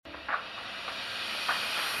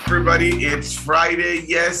everybody. It's Friday.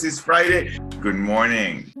 Yes, it's Friday. Good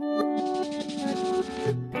morning.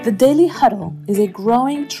 The Daily Huddle is a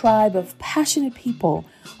growing tribe of passionate people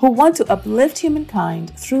who want to uplift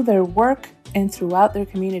humankind through their work and throughout their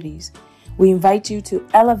communities. We invite you to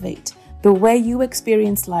elevate the way you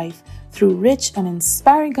experience life through rich and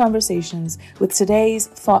inspiring conversations with today's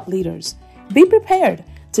thought leaders. Be prepared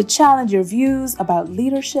to challenge your views about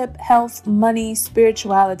leadership, health, money,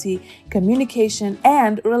 spirituality, communication,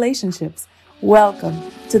 and relationships. Welcome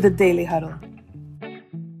to the Daily Huddle.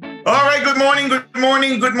 All right, good morning,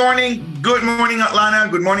 Atlanta.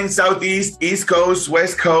 Good morning, Southeast, East Coast,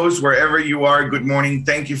 West Coast, wherever you are. Good morning.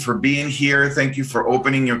 Thank you for being here. Thank you for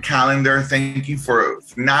opening your calendar. Thank you for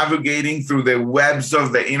navigating through the webs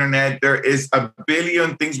of the internet. There is a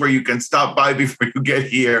billion things where you can stop by before you get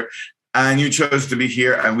here. And you chose to be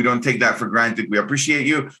here, and we don't take that for granted. We appreciate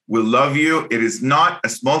you. We love you. It is not a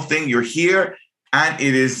small thing you're here, and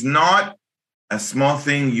it is not a small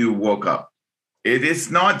thing you woke up. It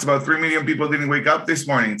is not. It's about 3 million people didn't wake up this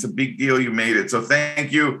morning. It's a big deal. You made it. So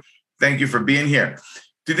thank you. Thank you for being here.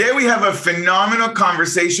 Today, we have a phenomenal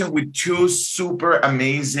conversation with two super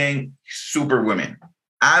amazing super women.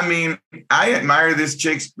 I mean, I admire these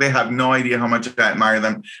chicks. They have no idea how much I admire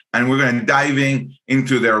them. And we're going to dive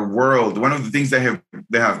into their world. One of the things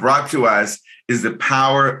they have brought to us is the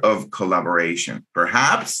power of collaboration.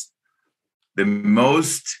 Perhaps the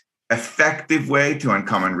most effective way to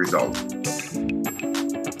uncommon results.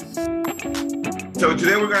 So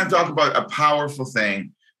today we're going to talk about a powerful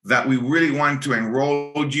thing that we really want to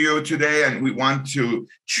enroll you today, and we want to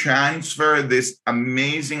transfer this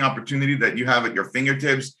amazing opportunity that you have at your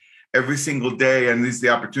fingertips every single day, and this is the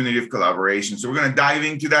opportunity of collaboration. So we're going to dive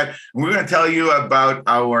into that, and we're going to tell you about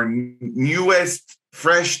our newest,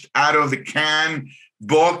 fresh out of the can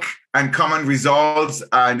book, Uncommon Results.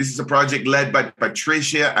 This is a project led by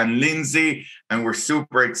Patricia and Lindsay, and we're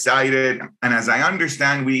super excited. And as I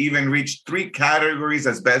understand, we even reached 3 categories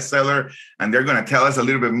as bestseller, and they're going to tell us a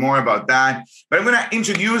little bit more about that. But I'm going to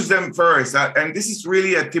introduce them first, and this is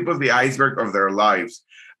really a tip of the iceberg of their lives.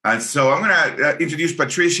 And so I'm going to introduce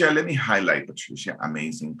Patricia. Let me highlight Patricia.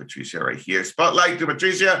 Amazing Patricia right here. Spotlight to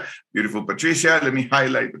Patricia. Beautiful Patricia. Let me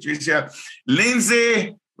highlight Patricia.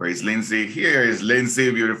 Lindsay. Where is Lindsay? Here is Lindsay,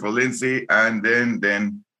 beautiful Lindsay. And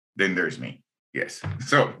then there's me. Yes.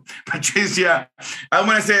 So Patricia, I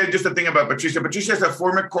want to say just a thing about Patricia. Patricia is a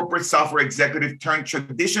former corporate software executive turned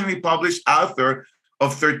traditionally published author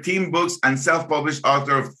of 13 books and self-published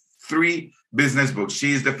author of 3 business books.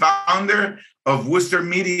 She is the founder of Wooster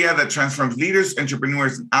Media that transforms leaders,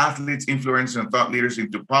 entrepreneurs, and athletes, influencers, and thought leaders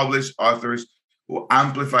into published authors who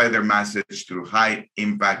amplify their message through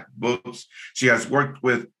high-impact books. She has worked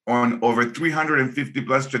on over 350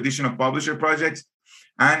 plus traditional publisher projects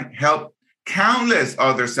and helped countless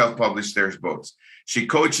other self-published books. She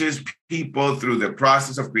coaches people through the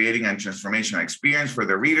process of creating a transformational experience for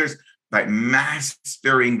their readers by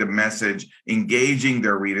mastering the message, engaging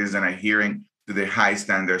their readers, and adhering to the high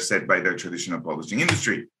standards set by their traditional publishing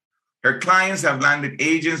industry. Her clients have landed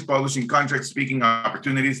agents, publishing contracts, speaking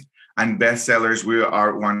opportunities, and bestsellers. We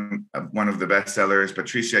are one of the bestsellers.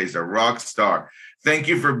 Patricia is a rock star. Thank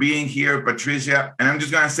you for being here, Patricia. And I'm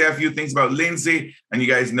just going to say a few things about Lindsay, and you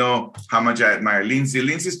guys know how much I admire Lindsay.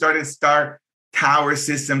 Lindsay started Star Tower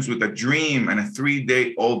Systems with a dream and a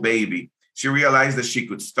 3-day-old baby. She realized that she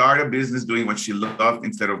could start a business doing what she loved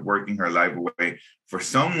instead of working her life away for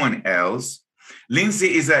someone else.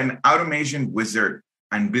 Lindsay is an automation wizard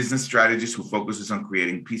and business strategist who focuses on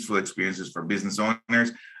creating peaceful experiences for business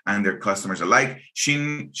owners and their customers alike.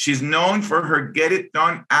 She's known for her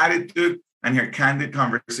get-it-done attitude and her candid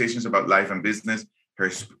conversations about life and business. Her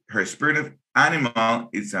spirit animal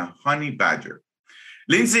is a honey badger.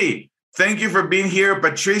 Lindsay, thank you for being here.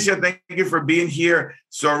 Patricia, thank you for being here.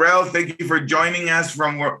 Sorrel, thank you for joining us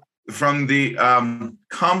from the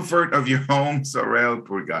comfort of your home. Sorrel,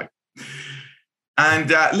 poor guy. And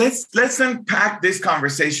let's unpack this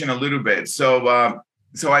conversation a little bit. So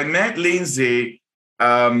I met Lindsay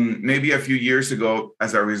maybe a few years ago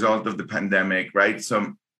as a result of the pandemic, right?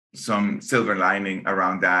 Some silver lining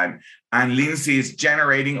around that. And Lindsay is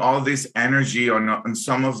generating all this energy on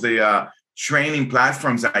some of the training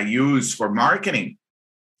platforms I use for marketing.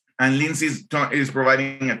 And Lindsay is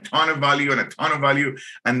providing a ton of value.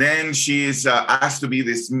 And then she is asked to be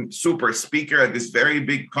this super speaker at this very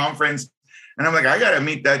big conference. And I'm like, I got to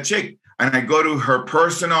meet that chick. And I go to her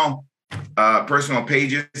personal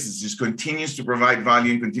pages. It just continues to provide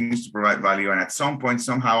value. And at some point,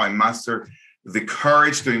 somehow I muster the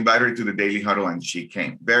courage to invite her to the Daily Huddle. And she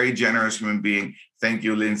came. Very generous human being. Thank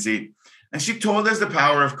you, Lindsay. And she told us the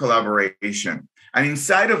power of collaboration. And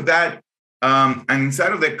inside of that, in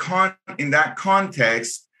that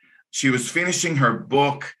context, she was finishing her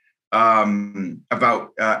book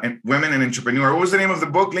about women and entrepreneur. What was the name of the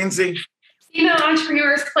book, Lindsay? Female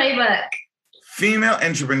Entrepreneurs Playbook. Female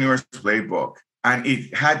Entrepreneurs Playbook. And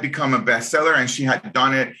it had become a bestseller, and she had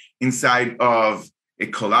done it inside of a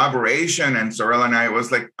collaboration. And Sorella and I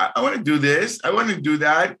was like, I want to do this. I want to do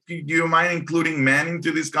that. Do you mind including men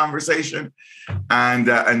into this conversation? And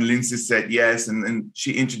Lindsay said yes. And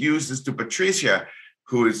she introduced us to Patricia,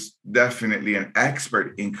 who is definitely an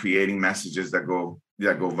expert in creating messages that go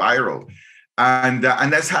viral. And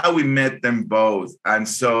that's how we met them both. And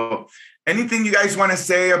so anything you guys want to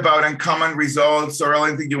say about Uncommon Results, or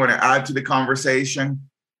anything you want to add to the conversation?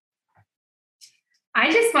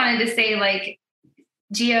 I just wanted to say, like,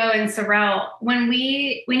 Gio and Sorel, when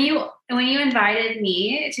you invited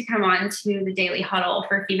me to come on to the Daily Huddle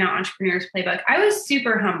for Female Entrepreneurs Playbook, I was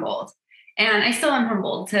super humbled, and I still am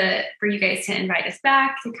humbled for you guys to invite us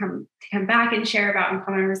back to come back and share about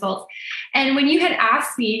Uncommon Results. And when you had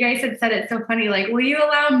asked me, you guys had said it so funny, like, will you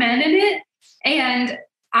allow men in it? And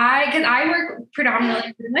because I work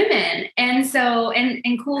predominantly with women, and so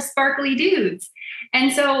and cool sparkly dudes.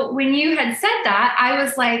 And so when you had said that, I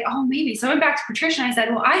was like, oh, maybe. So I went back to Patricia and I said,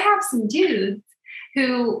 well, I have some dudes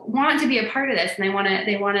who want to be a part of this, and they want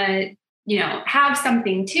to, have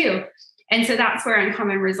something too. And so that's where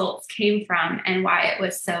Uncommon Results came from, and why it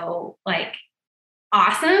was so like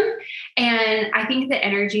awesome. And I think the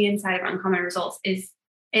energy inside of Uncommon Results is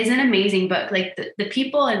an amazing book. Like the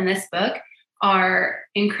people in this book are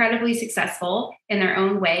incredibly successful in their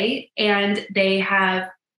own way, and they have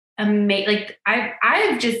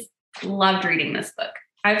I've just loved reading this book.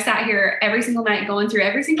 I've sat here every single night going through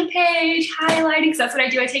every single page, highlighting, because that's what I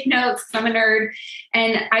do. I take notes because I'm a nerd.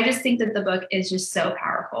 And I just think that the book is just so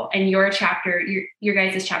powerful. And your chapter, your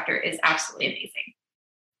guys' chapter is absolutely amazing.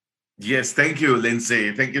 Yes, thank you,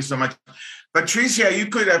 Lindsay. Thank you so much. Patricia, you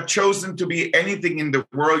could have chosen to be anything in the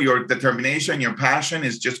world. Your determination, your passion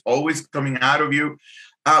is just always coming out of you.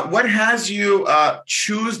 What has you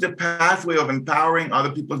choose the pathway of empowering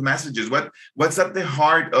other people's messages? What's at the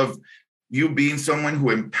heart of you being someone who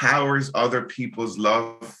empowers other people's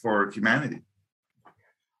love for humanity?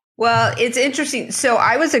 Well, it's interesting. So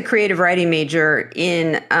I was a creative writing major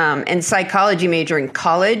and psychology major in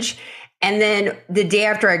college. And then the day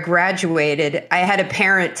after I graduated, I had a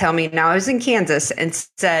parent tell me, now I was in Kansas, and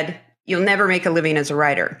said, you'll never make a living as a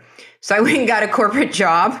writer. So I went and got a corporate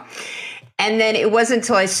job. And then it wasn't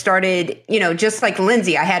until I started, just like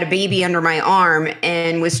Lindsay, I had a baby under my arm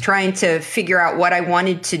and was trying to figure out what I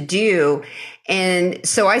wanted to do. And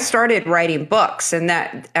so I started writing books, and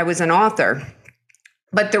that I was an author.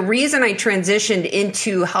 But the reason I transitioned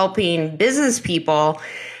into helping business people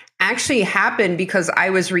actually happened because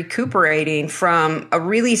I was recuperating from a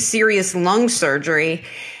really serious lung surgery,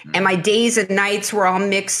 and my days and nights were all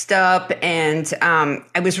mixed up, and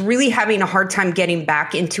I was really having a hard time getting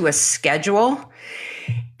back into a schedule.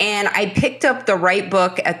 And I picked up the right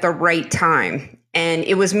book at the right time, and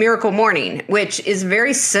it was Miracle Morning, which is a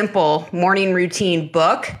very simple morning routine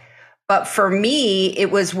book. But for me,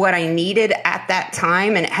 it was what I needed at that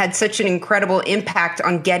time, and it had such an incredible impact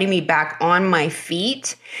on getting me back on my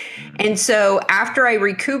feet. And so after I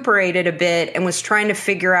recuperated a bit and was trying to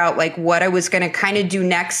figure out like what I was going to kind of do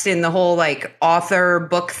next in the whole like author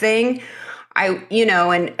book thing,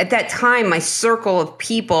 and at that time, my circle of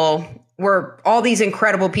people were all these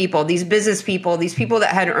incredible people, these business people, these people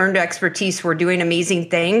that had earned expertise, were doing amazing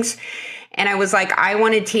things. And I was like, I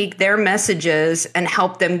want to take their messages and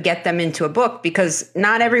help them get them into a book, because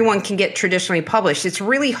not everyone can get traditionally published. It's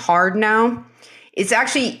really hard now. It's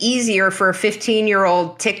actually easier for a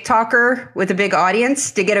 15-year-old TikToker with a big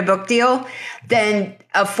audience to get a book deal than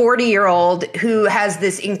a 40-year-old who has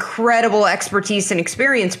this incredible expertise and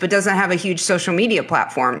experience, but doesn't have a huge social media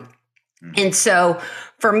platform. And so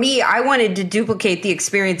for me, I wanted to duplicate the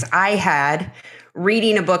experience I had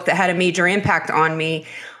reading a book that had a major impact on me.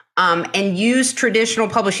 And use traditional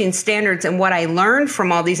publishing standards and what I learned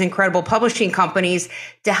from all these incredible publishing companies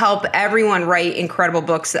to help everyone write incredible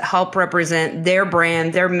books that help represent their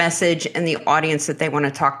brand, their message, and the audience that they want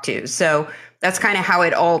to talk to. So that's kind of how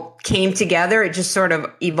it all came together. It just sort of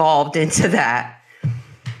evolved into that.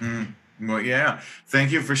 Well, yeah.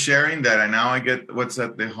 Thank you for sharing that. And now I get what's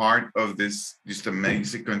at the heart of this just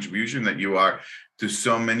amazing contribution that you are to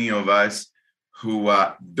so many of us who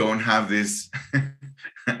don't have this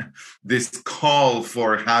this call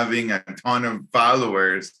for having a ton of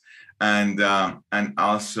followers, and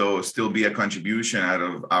also still be a contribution out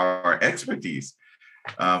of our expertise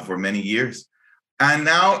for many years. And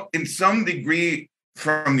now, in some degree,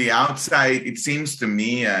 from the outside, it seems to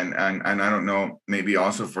me, and I don't know, maybe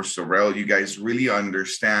also for Sorel, you guys really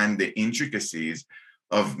understand the intricacies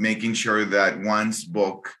of making sure that one's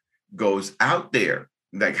book goes out there,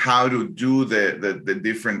 like how to do the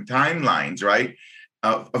different timelines, right,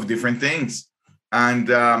 of different things. And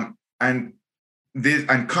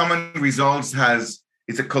Common Results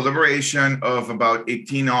it's a collaboration of about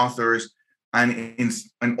 18 authors,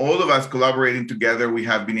 and all of us collaborating together, we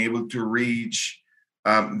have been able to reach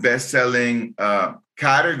best-selling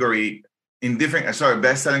category in different,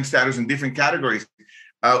 best-selling status in different categories.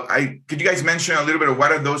 Could you guys mention a little bit of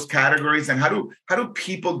what are those categories, and how do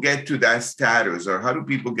people get to that status, or how do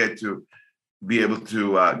people get to be able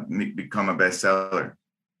to become a bestseller?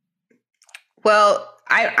 Well,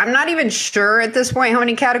 I'm not even sure at this point how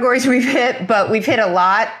many categories we've hit, but we've hit a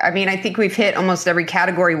lot. I mean, I think we've hit almost every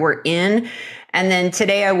category we're in. And then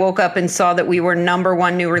today I woke up and saw that we were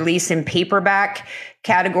 #1 new release in paperback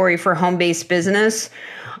category for home-based business.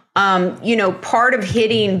 Part of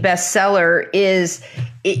hitting bestseller is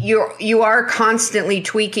you are constantly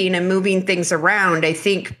tweaking and moving things around. I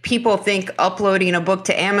think people think uploading a book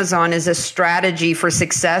to Amazon is a strategy for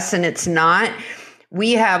success, and it's not.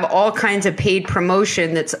 We have all kinds of paid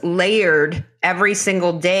promotion that's layered every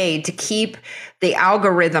single day to keep the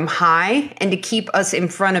algorithm high and to keep us in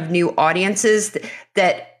front of new audiences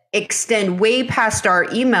that extend way past our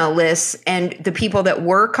email lists and the people that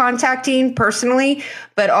we're contacting personally,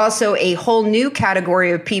 but also a whole new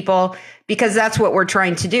category of people, because that's what we're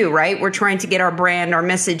trying to do, right? We're trying to get our brand, our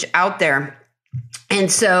message out there. And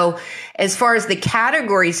so as far as the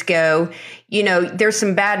categories go, there's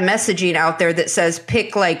some bad messaging out there that says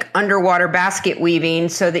pick like underwater basket weaving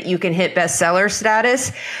so that you can hit bestseller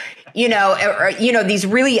status. These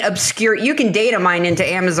really obscure, you can data mine into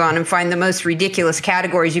Amazon and find the most ridiculous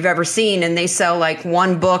categories you've ever seen, and they sell like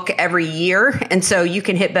one book every year. And so you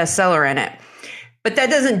can hit bestseller in it. But that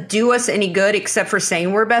doesn't do us any good except for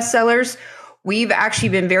saying we're bestsellers. We've actually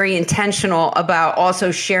been very intentional about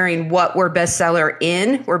also sharing what we're bestseller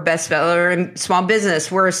in. We're bestseller in small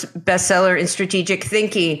business. We're bestseller in strategic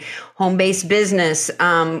thinking, home-based business.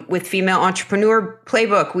 With Female Entrepreneur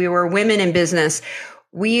Playbook, we were women in business.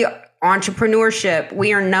 Entrepreneurship,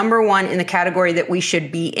 we are #1 in the category that we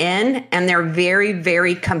should be in. And they're very,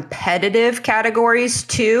 very competitive categories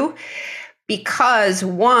too. Because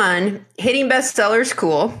one, hitting bestseller is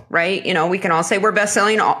cool, right? We can all say we're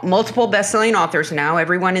multiple best-selling authors now,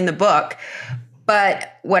 everyone in the book.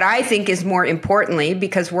 But what I think is more importantly,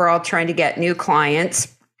 because we're all trying to get new clients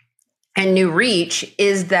and new reach,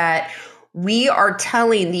 is that we are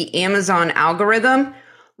telling the Amazon algorithm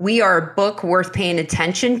we are a book worth paying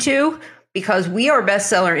attention to, because we are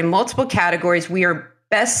bestseller in multiple categories. We are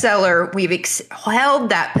bestseller. We've held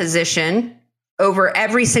that position over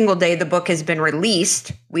every single day the book has been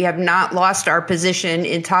released. We have not lost our position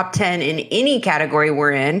in top 10 in any category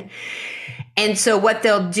we're in. And so what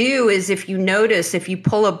they'll do is, if you notice, if you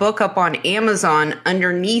pull a book up on Amazon,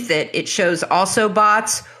 underneath it shows also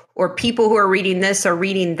bots or people who are reading this or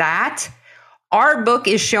reading that. Our book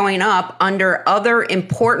is showing up under other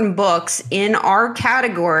important books in our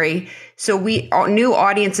category. So new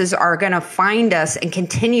audiences are going to find us and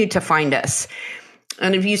continue to find us.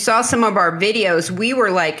 And if you saw some of our videos, we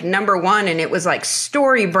were like #1, and it was like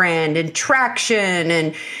StoryBrand and Traction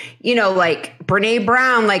and, like Brene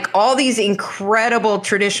Brown, like all these incredible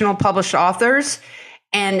traditional published authors.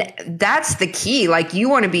 And that's the key. Like, you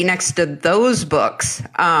want to be next to those books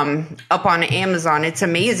up on Amazon. It's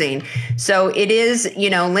amazing. So it is,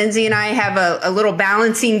 Lindsay and I have a little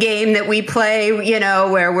balancing game that we play,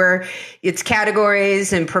 where it's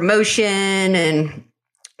categories and promotion and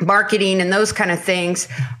marketing and those kind of things.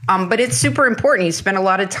 But it's super important. You spend a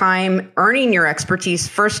lot of time earning your expertise,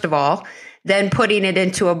 first of all, then putting it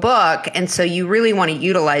into a book. And so you really want to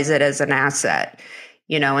utilize it as an asset.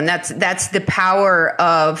 And that's the power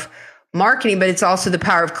of marketing, but it's also the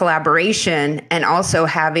power of collaboration, and also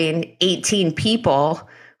having 18 people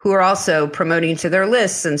who are also promoting to their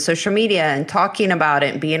lists and social media and talking about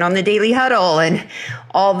it and being on the Daily Huddle and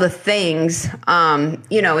all the things.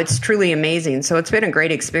 It's truly amazing. So it's been a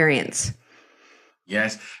great experience.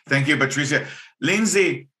 Yes. Thank you, Patricia.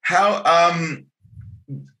 Lindsay, how,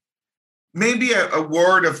 maybe a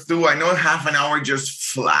word of two. I know half an hour just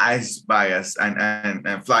flies by us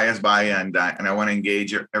and fly us by, and I want to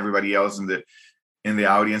engage everybody else in the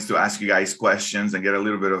audience to ask you guys questions and get a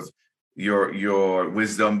little bit of your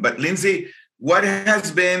wisdom. But Lindsay, what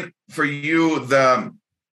has been for you the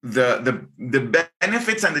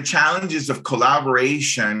benefits and the challenges of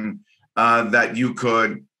collaboration that you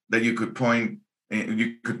could point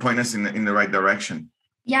you could point us in the right direction.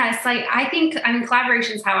 Yes, I think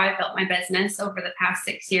collaboration is how I built my business over the past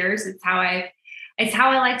 6 years. It's how I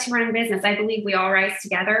like to run a business. I believe we all rise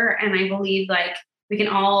together, and I believe like we can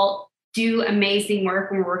all do amazing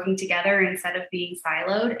work when we're working together instead of being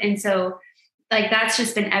siloed. And so like that's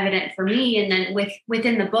just been evident for me. And then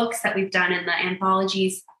within the books that we've done in the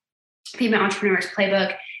anthologies, Female Entrepreneurs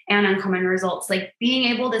Playbook and Uncommon Results, like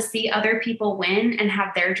being able to see other people win and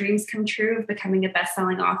have their dreams come true of becoming a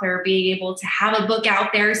best-selling author, being able to have a book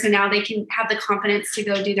out there so now they can have the confidence to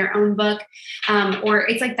go do their own book, or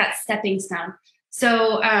it's like that stepping stone.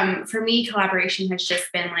 So for me, collaboration has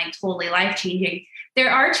just been like totally life-changing. There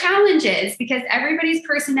are challenges because everybody's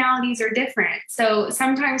personalities are different. So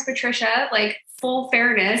sometimes Patricia, like full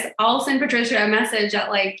fairness, I'll send Patricia a message at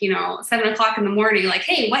 7:00 in the morning, like,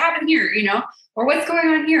 hey, what happened here? Or what's going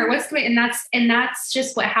on here? And that's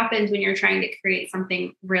just what happens when you're trying to create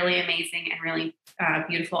something really amazing and really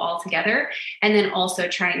beautiful all together. And then also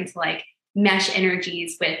trying to like mesh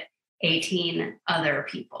energies with 18 other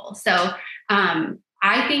people. So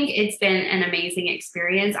I think it's been an amazing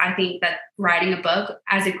experience. I think that writing a book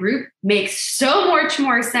as a group makes so much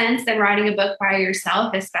more sense than writing a book by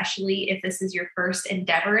yourself, especially if this is your first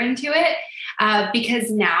endeavor into it. Because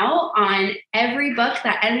now on every book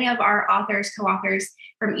that any of our co-authors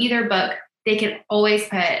from either book, they can always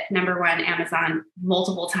put #1 Amazon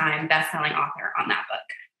multiple time best-selling author on that book.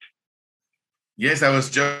 Yes, I was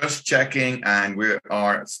just checking, and we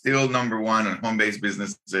are still #1 on Home-Based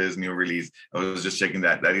Businesses new release. I was just checking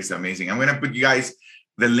that. That is amazing. I'm going to put you guys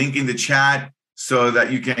the link in the chat so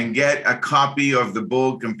that you can get a copy of the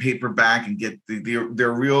book and paperback and get the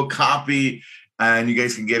real copy, and you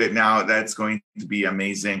guys can get it now. That's going to be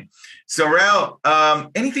amazing. Sorel,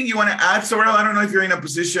 anything you want to add? Sorel, I don't know if you're in a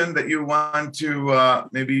position that you want to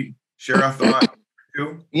maybe share a thought.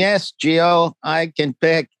 Yes, Gio, I can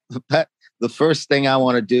pick. The first thing I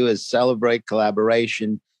want to do is celebrate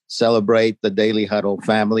collaboration, celebrate the Daily Huddle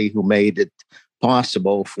family who made it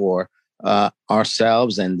possible for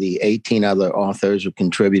ourselves and the 18 other authors who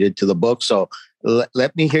contributed to the book. So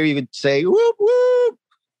let me hear you say, whoop, whoop.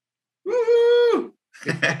 Woo-hoo!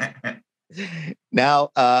 Now,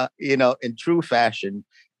 in true fashion,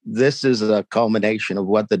 this is a culmination of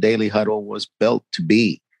what the Daily Huddle was built to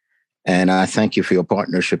be. And I thank you for your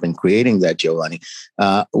partnership in creating that, Giovanni.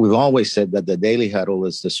 We've always said that the Daily Huddle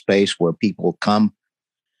is the space where people come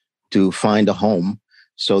to find a home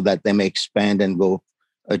so that they may expand and go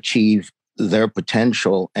achieve their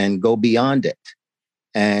potential and go beyond it.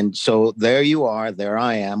 And so there you are, there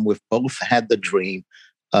I am. We've both had the dream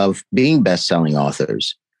of being best-selling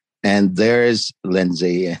authors. And there's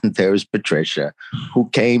Lindsay and there's Patricia, who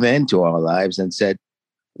came into our lives and said,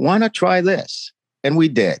 why not try this? And we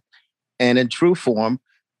did. And in true form,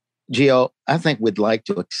 Gio, I think we'd like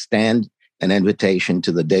to extend an invitation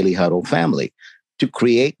to the Daily Huddle family to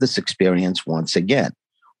create this experience once again.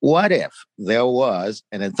 What if there was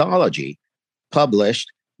an anthology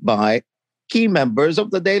published by key members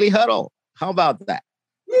of the Daily Huddle? How about that?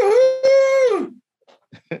 Woo-hoo!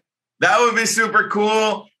 That would be super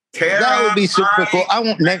cool. Tara, that would be super cool. I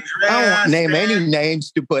won't name Stan. any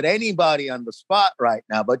names to put anybody on the spot right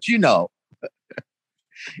now, but you know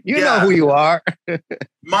who you are.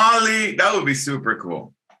 Molly, that would be super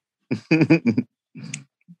cool.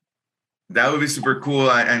 That would be super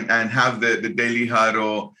cool, and have the Daily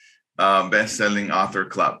Huddle best-selling author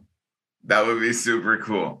club. That would be super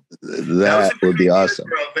cool. That would be awesome.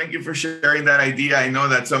 Thank you for sharing that idea. I know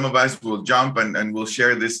that some of us will jump and we'll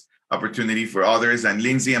share this opportunity for others. And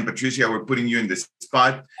Lindsay and Patricia, we're putting you in the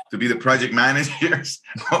spot to be the project managers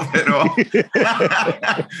of it all.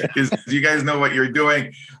 Because you guys know what you're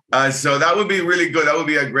doing. So that would be really good. That would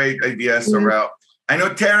be a great idea, Sorel. I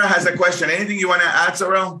know Tara has a question. Anything you want to add,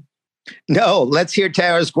 Sorel? No, let's hear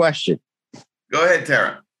Tara's question. Go ahead,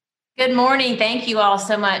 Tara. Good morning. Thank you all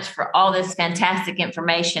so much for all this fantastic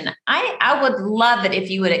information. I would love it if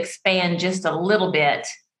you would expand just a little bit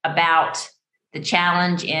about the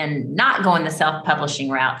challenge in not going the self-publishing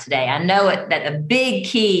route today. I know that the big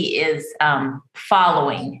key is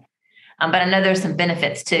following, but I know there's some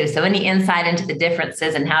benefits too. So any insight into the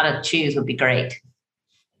differences and how to choose would be great.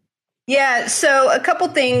 Yeah. So a couple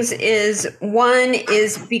things is, one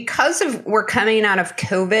is because we're coming out of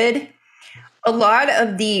COVID, a lot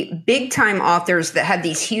of the big time authors that had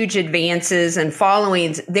these huge advances and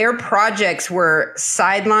followings, their projects were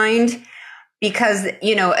sidelined because,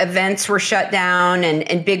 events were shut down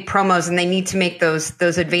and big promos, and they need to make those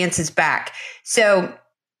advances back. So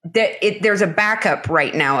there's a backup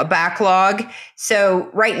right now, a backlog.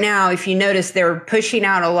 So right now, if you notice, they're pushing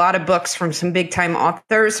out a lot of books from some big time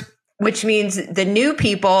authors, which means the new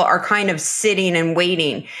people are kind of sitting and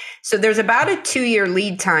waiting. So there's about a 2-year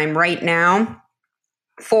lead time right now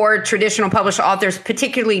for traditional published authors,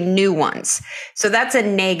 particularly new ones. So that's a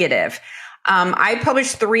negative. I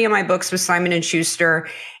published 3 of my books with Simon & Schuster.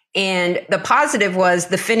 And the positive was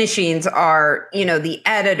the finishings are, the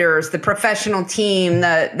editors, the professional team,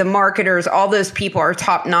 the marketers, all those people are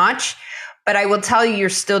top notch. But I will tell you, you're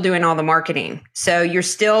still doing all the marketing. So you're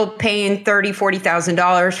still paying $30,000,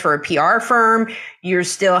 $40,000 for a PR firm. You're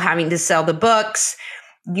still having to sell the books.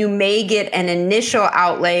 You may get an initial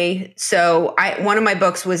outlay. So one of my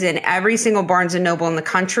books was in every single Barnes & Noble in the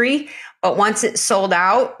country. But once it sold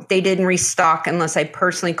out, they didn't restock unless I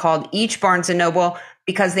personally called each Barnes & Noble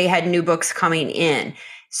because they had new books coming in.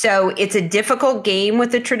 So it's a difficult game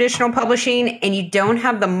with the traditional publishing, and you don't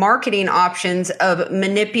have the marketing options of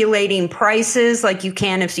manipulating prices like you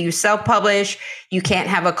can if you self-publish. You can't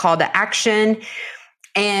have a call to action.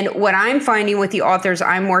 And what I'm finding with the authors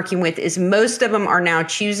I'm working with is most of them are now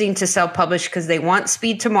choosing to self-publish because they want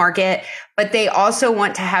speed to market, but they also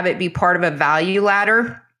want to have it be part of a value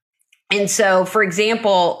ladder. And so, for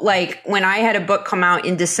example, like when I had a book come out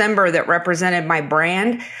in December that represented my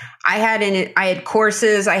brand, I had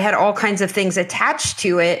courses, I had all kinds of things attached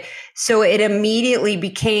to it. So it immediately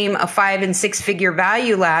became a 5 and 6 figure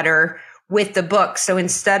value ladder with the book. So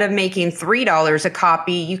instead of making $3 a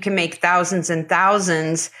copy, you can make thousands and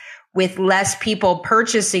thousands with less people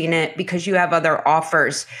purchasing it because you have other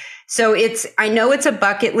offers. So I know it's a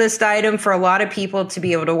bucket list item for a lot of people to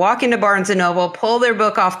be able to walk into Barnes & Noble, pull their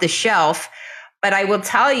book off the shelf. But I will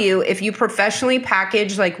tell you, if you professionally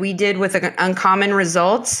package like we did with Uncommon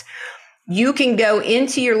Results, you can go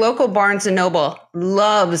into your local Barnes & Noble,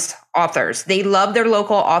 loves authors. They love their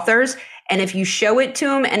local authors. And if you show it to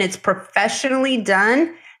them and it's professionally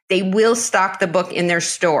done, they will stock the book in their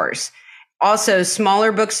stores. Also,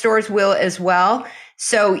 smaller bookstores will as well.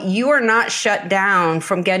 So you are not shut down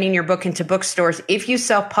from getting your book into bookstores if you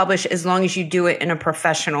self-publish, as long as you do it in a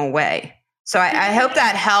professional way. So I hope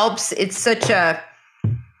that helps. It's such a,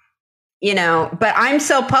 but I'm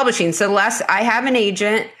self-publishing. So I have an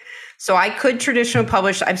agent, so I could traditional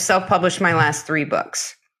publish. I've self-published my last 3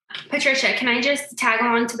 books. Patricia, can I just tag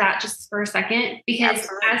on to that just for a second? Because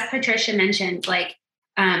Absolutely. As Patricia mentioned, like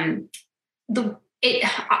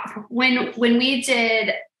when we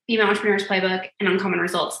did Female Entrepreneurs Playbook and Uncommon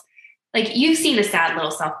Results, like you've seen a sad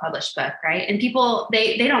little self-published book, right? And people,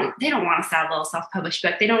 they don't want a sad little self-published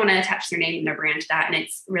book. They don't want to attach their name and their brand to that. And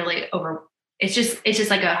it's really it's just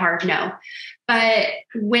like a hard no. But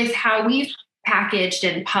with how we've packaged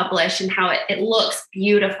and published and how it looks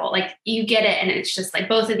beautiful, like you get it. And it's just like,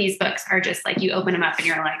 both of these books are just like, you open them up and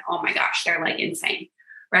you're like, oh my gosh, they're like insane,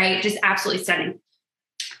 right? Just absolutely stunning.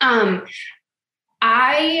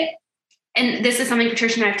 And this is something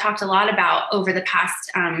Patricia and I have talked a lot about over the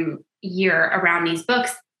past year around these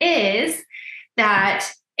books, is that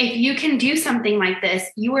if you can do something like this,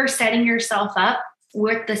 you are setting yourself up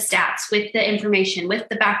with the stats, with the information, with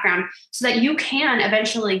the background, so that you can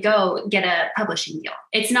eventually go get a publishing deal.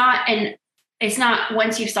 It's not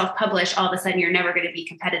once you self-publish, all of a sudden you're never going to be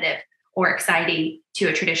competitive or exciting to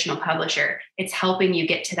a traditional publisher. It's helping you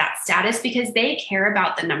get to that status because they care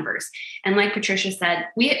about the numbers. And like Patricia said,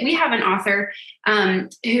 we have an author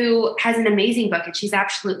who has an amazing book, and she's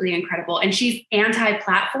absolutely incredible. And she's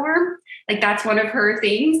anti-platform. Like that's one of her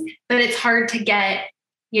things, but it's hard to get,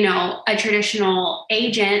 a traditional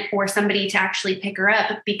agent or somebody to actually pick her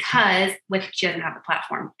up because she doesn't have a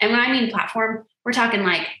platform. And when I mean platform, we're talking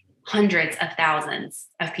like hundreds of thousands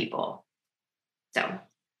of people. So.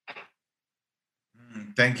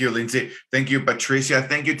 Thank you, Lindsay. Thank you, Patricia.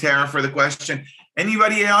 Thank you, Tara, for the question.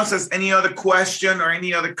 Anybody else has any other question or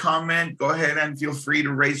any other comment? Go ahead and feel free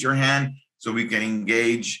to raise your hand so we can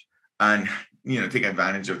engage and take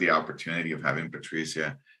advantage of the opportunity of having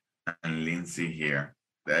Patricia and Lindsay here.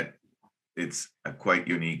 That it's a quite a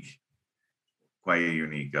unique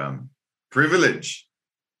privilege.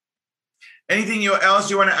 Anything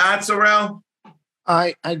else you want to add, Sorrel?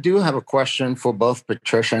 I do have a question for both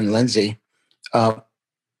Patricia and Lindsay.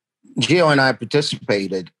 Gio and I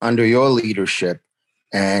participated under your leadership,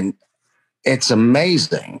 and it's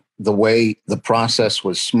amazing the way the process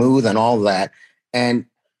was smooth and all that. And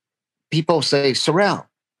people say, Sorrel,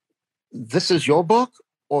 this is your book,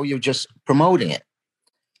 or you're just promoting it?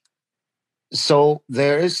 So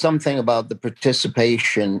there is something about the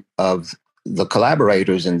participation of the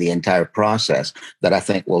collaborators in the entire process that I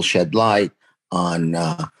think will shed light on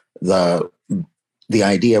the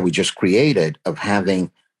idea we just created of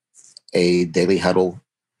having a Daily Huddle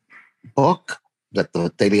book that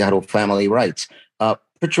the Daily Huddle family writes.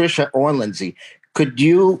 Patricia or Lindsay, Could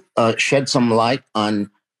you shed some light on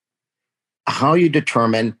how you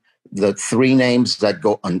determine the 3 names that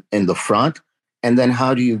go in the front, and then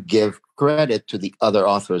how do you give credit to the other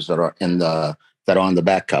authors that are on the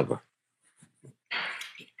back cover?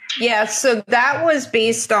 Yeah, so that was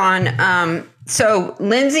based on. So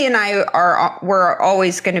Lindsay and I were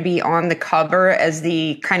always going to be on the cover as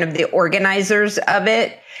the kind of the organizers of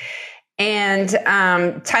it. And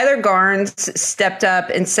Tyler Garnes stepped up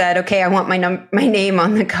and said, "Okay, I want my name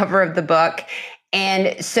on the cover of the book."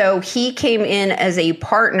 And so he came in as a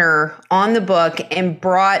partner on the book and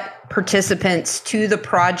brought participants to the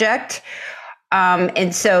project.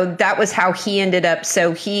 And so that was how he ended up.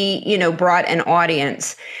 So he, brought an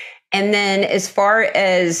audience. And then as far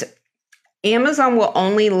as Amazon will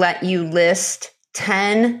only let you list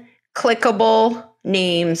 10 clickable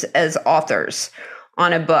names as authors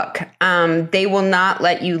on a book. They will not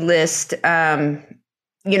let you list, an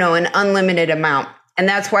unlimited amount. And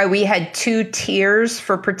that's why we had 2 tiers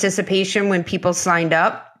for participation when people signed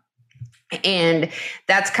up. And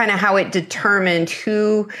that's kind of how it determined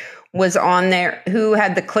who was on there, who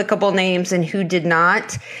had the clickable names and who did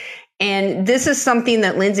not. And this is something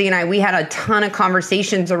that Lindsay and we had a ton of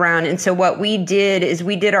conversations around. And so what we did is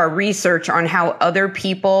we did our research on how other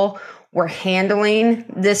people were handling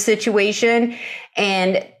this situation.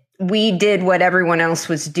 And we did what everyone else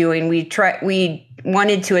was doing. We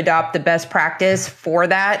wanted to adopt the best practice for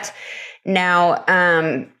that. Now,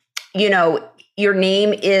 your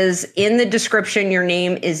name is in the description. Your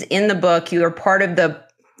name is in the book. You are part of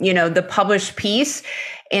the published piece.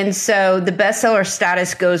 And so the bestseller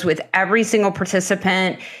status goes with every single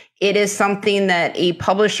participant. It is something that a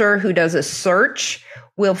publisher who does a search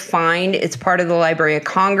will find. It's part of the Library of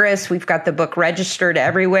Congress. We've got the book registered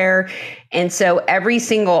everywhere. And so every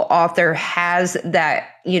single author has that,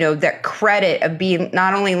 that credit of being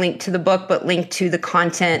not only linked to the book, but linked to the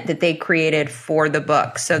content that they created for the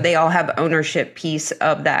book. So they all have ownership piece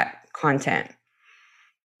of that content.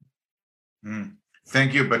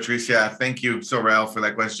 Thank you, Patricia. Thank you, Sorel, for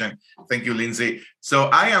that question. Thank you, Lindsay. So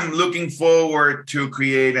I am looking forward to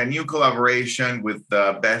create a new collaboration with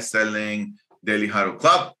the best-selling Daily Huddle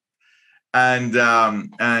Club, and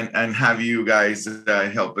have you guys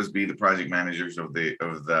help us be the project managers of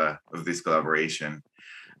this collaboration.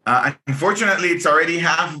 Unfortunately, it's already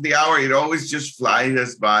half of the hour. It always just flies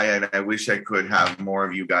us by, and I wish I could have more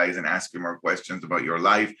of you guys and ask you more questions about your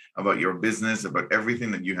life, about your business, about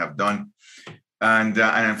everything that you have done. And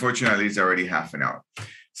unfortunately, it's already half an hour.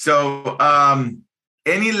 So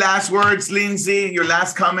any last words, Lindsay? Your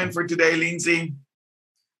last comment for today, Lindsay?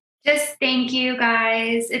 Just thank you,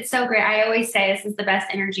 guys. It's so great. I always say this is the best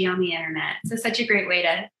energy on the internet. So such a great way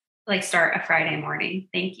to start a Friday morning.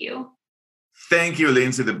 Thank you. Thank you,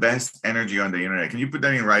 Lindsay. The best energy on the internet. Can you put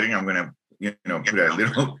that in writing? I'm going to put a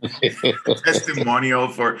little testimonial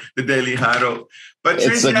for the Daily Huddle. But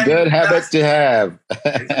it's a good habit to have.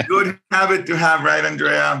 It's a good habit to have, right,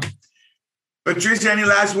 Andrea? Patricia, any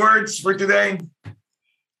last words for today?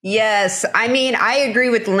 Yes. I agree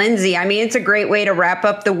with Lindsay. It's a great way to wrap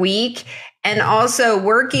up the week. And also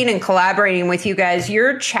working and collaborating with you guys.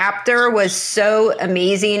 Your chapter was so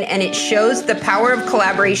amazing, and it shows the power of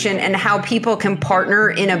collaboration and how people can partner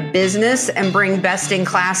in a business and bring best in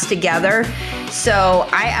class together. So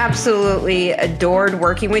I absolutely adored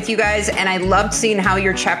working with you guys, and I loved seeing how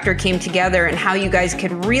your chapter came together and how you guys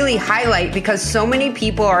could really highlight, because so many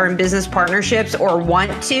people are in business partnerships or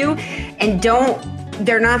want to and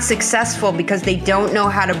they're not successful because they don't know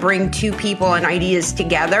how to bring 2 people and ideas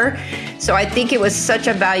together. So I think it was such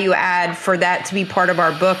a value add for that to be part of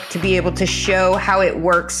our book, to be able to show how it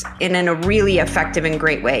works in a really effective and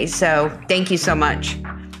great way. So thank you so much.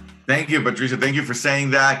 Thank you, Patricia. Thank you for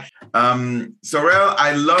saying that. Sorel,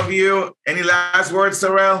 I love you. Any last words,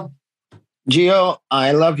 Sorel? Gio,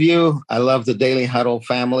 I love you. I love the Daily Huddle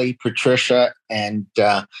family. Patricia and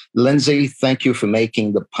Lindsay, thank you for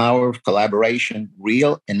making the power of collaboration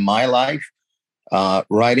real in my life.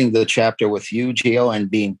 Writing the chapter with you, Gio, and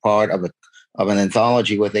being part of an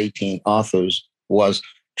anthology with 18 authors was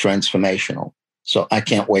transformational. So I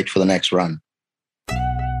can't wait for the next run.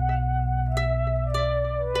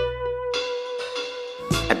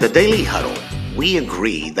 At the Daily Huddle, we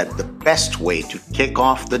agree that the best way to kick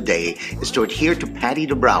off the day is to adhere to Patty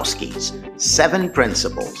Dabrowski's 7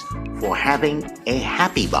 principles for having a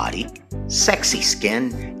happy body, sexy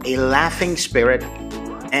skin, a laughing spirit,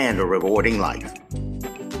 and a rewarding life.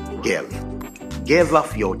 Give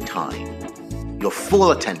of your time, your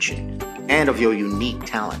full attention, and of your unique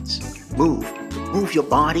talents. Move your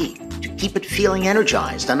body to keep it feeling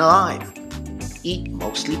energized and alive. Eat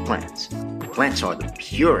mostly plants. Plants are the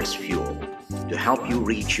purest fuel to help you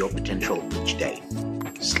reach your potential each day.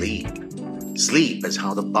 Sleep. Sleep is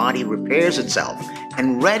how the body repairs itself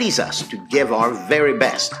and readies us to give our very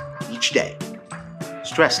best each day.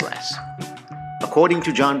 Stress less. According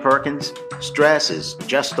to John Perkins, stress is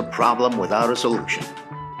just a problem without a solution.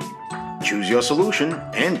 Choose your solution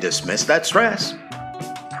and dismiss that stress.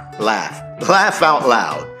 Laugh. Laugh out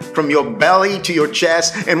loud, from your belly to your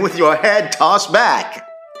chest and with your head tossed back.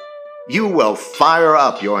 You will fire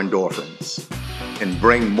up your endorphins and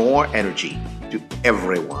bring more energy to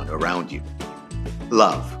everyone around you.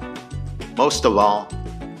 Love. Most of all,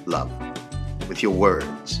 love. With your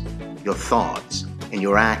words, your thoughts, and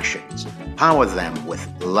your actions. Power them with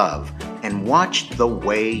love and watch the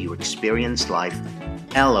way you experience life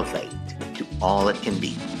elevate to all it can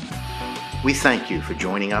be. We thank you for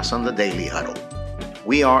joining us on the Daily Huddle.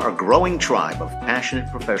 We are a growing tribe of passionate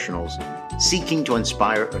professionals seeking to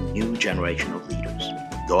inspire a new generation of leaders.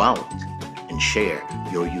 Go out and share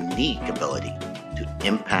your unique ability to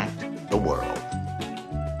impact the world.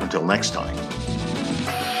 Until next time.